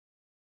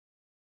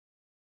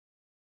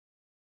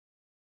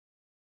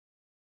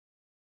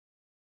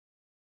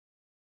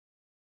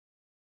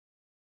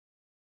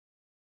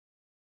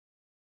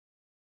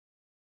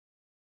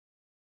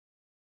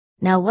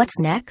Now what's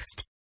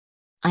next?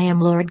 I am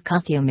Lord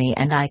Kuthumi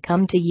and I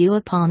come to you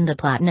upon the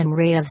platinum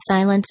ray of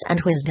silence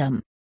and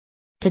wisdom.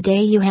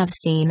 Today you have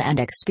seen and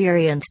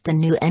experienced the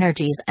new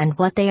energies and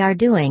what they are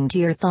doing to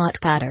your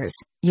thought patterns,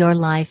 your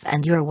life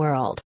and your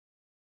world.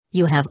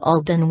 You have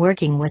all been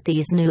working with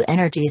these new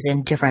energies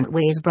in different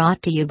ways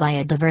brought to you by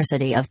a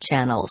diversity of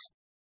channels.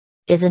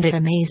 Isn't it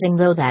amazing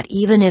though that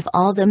even if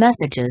all the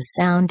messages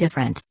sound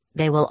different,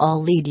 they will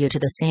all lead you to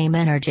the same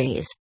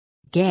energies?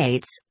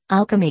 Gates,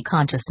 alchemy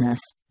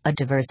consciousness, a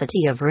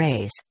diversity of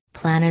rays,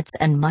 planets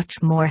and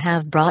much more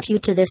have brought you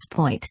to this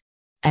point.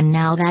 And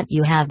now that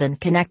you have been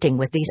connecting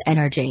with these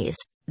energies,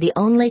 the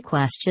only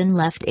question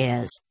left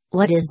is,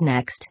 what is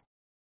next?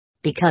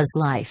 Because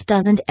life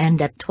doesn't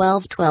end at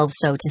 12:12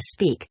 so to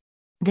speak.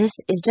 This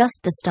is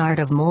just the start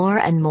of more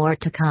and more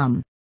to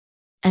come.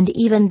 And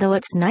even though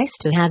it's nice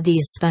to have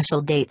these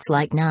special dates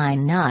like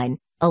 9/9,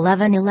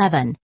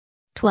 11/11,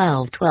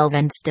 12/12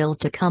 and still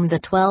to come the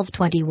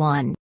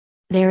 12/21,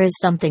 there is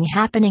something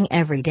happening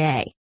every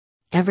day.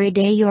 Every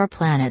day your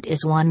planet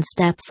is one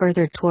step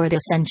further toward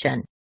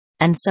ascension.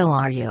 And so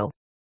are you.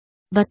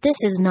 But this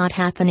is not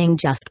happening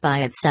just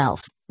by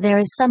itself, there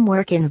is some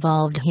work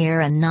involved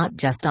here and not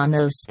just on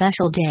those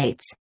special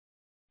dates.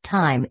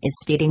 Time is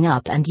speeding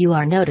up and you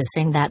are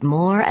noticing that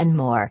more and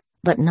more,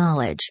 but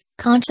knowledge,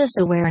 conscious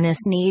awareness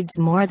needs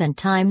more than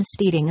time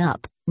speeding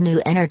up,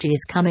 new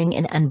energies coming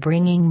in and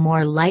bringing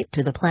more light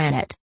to the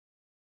planet.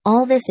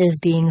 All this is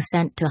being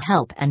sent to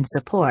help and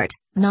support,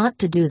 not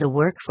to do the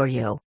work for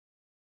you.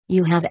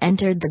 You have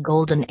entered the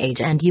Golden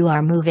Age and you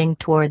are moving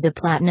toward the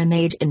Platinum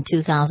Age in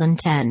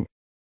 2010.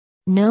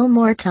 No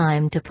more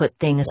time to put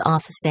things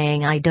off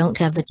saying I don't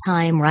have the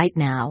time right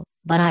now,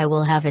 but I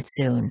will have it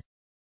soon.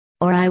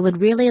 Or I would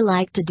really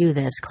like to do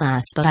this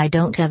class but I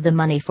don't have the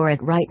money for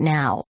it right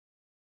now.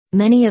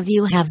 Many of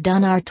you have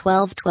done our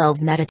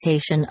 12/12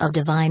 meditation of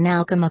divine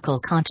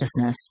alchemical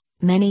consciousness,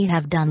 many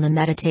have done the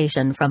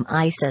meditation from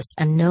Isis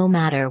and no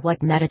matter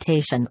what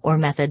meditation or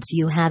methods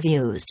you have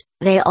used,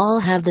 they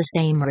all have the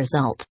same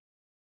result.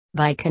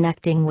 By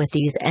connecting with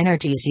these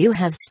energies you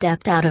have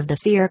stepped out of the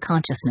fear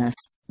consciousness,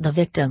 the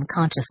victim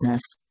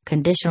consciousness,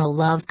 conditional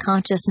love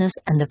consciousness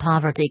and the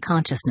poverty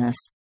consciousness.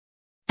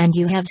 And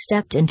you have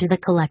stepped into the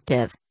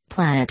collective,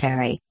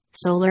 planetary,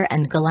 solar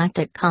and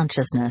galactic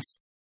consciousness.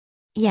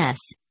 Yes,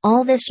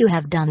 all this you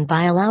have done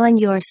by allowing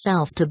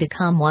yourself to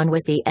become one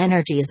with the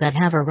energies that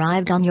have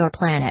arrived on your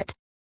planet.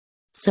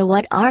 So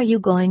what are you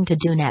going to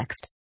do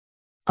next?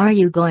 Are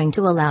you going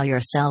to allow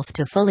yourself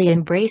to fully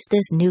embrace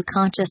this new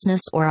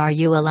consciousness or are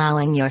you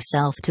allowing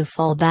yourself to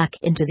fall back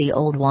into the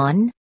old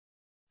one?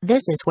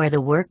 This is where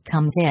the work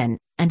comes in,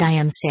 and I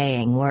am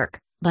saying work,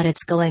 but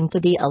it's going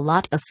to be a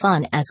lot of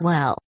fun as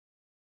well.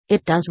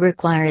 It does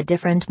require a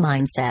different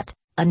mindset,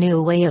 a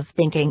new way of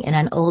thinking in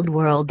an old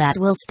world that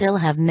will still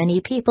have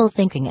many people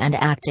thinking and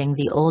acting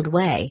the old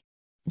way.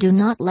 Do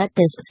not let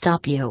this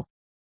stop you.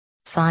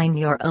 Find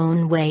your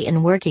own way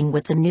in working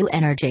with the new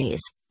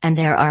energies. And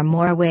there are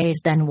more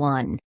ways than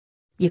one.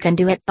 You can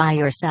do it by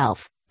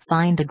yourself,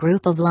 find a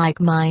group of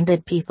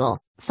like-minded people,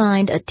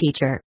 find a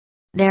teacher.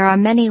 There are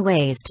many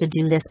ways to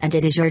do this and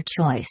it is your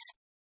choice.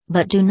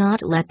 But do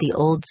not let the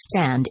old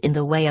stand in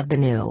the way of the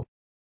new.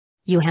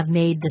 You have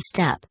made the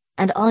step,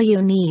 and all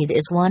you need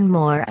is one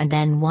more and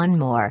then one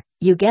more,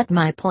 you get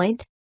my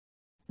point?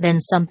 Then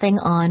something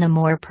on a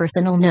more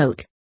personal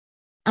note.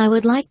 I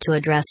would like to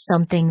address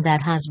something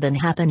that has been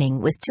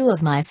happening with two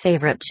of my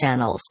favorite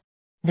channels.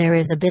 There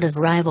is a bit of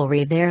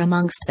rivalry there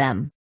amongst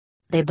them.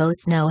 They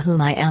both know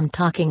whom I am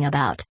talking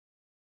about.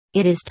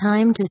 It is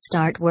time to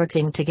start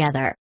working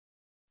together.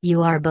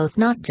 You are both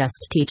not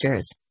just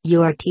teachers,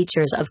 you are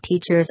teachers of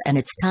teachers and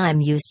it's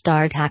time you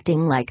start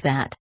acting like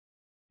that.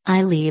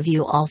 I leave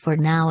you all for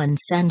now and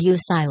send you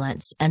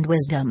silence and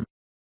wisdom.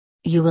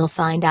 You will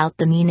find out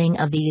the meaning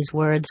of these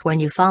words when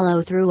you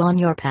follow through on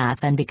your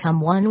path and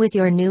become one with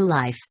your new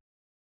life.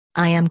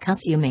 I am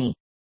Kuthumi.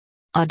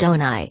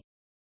 Adonai.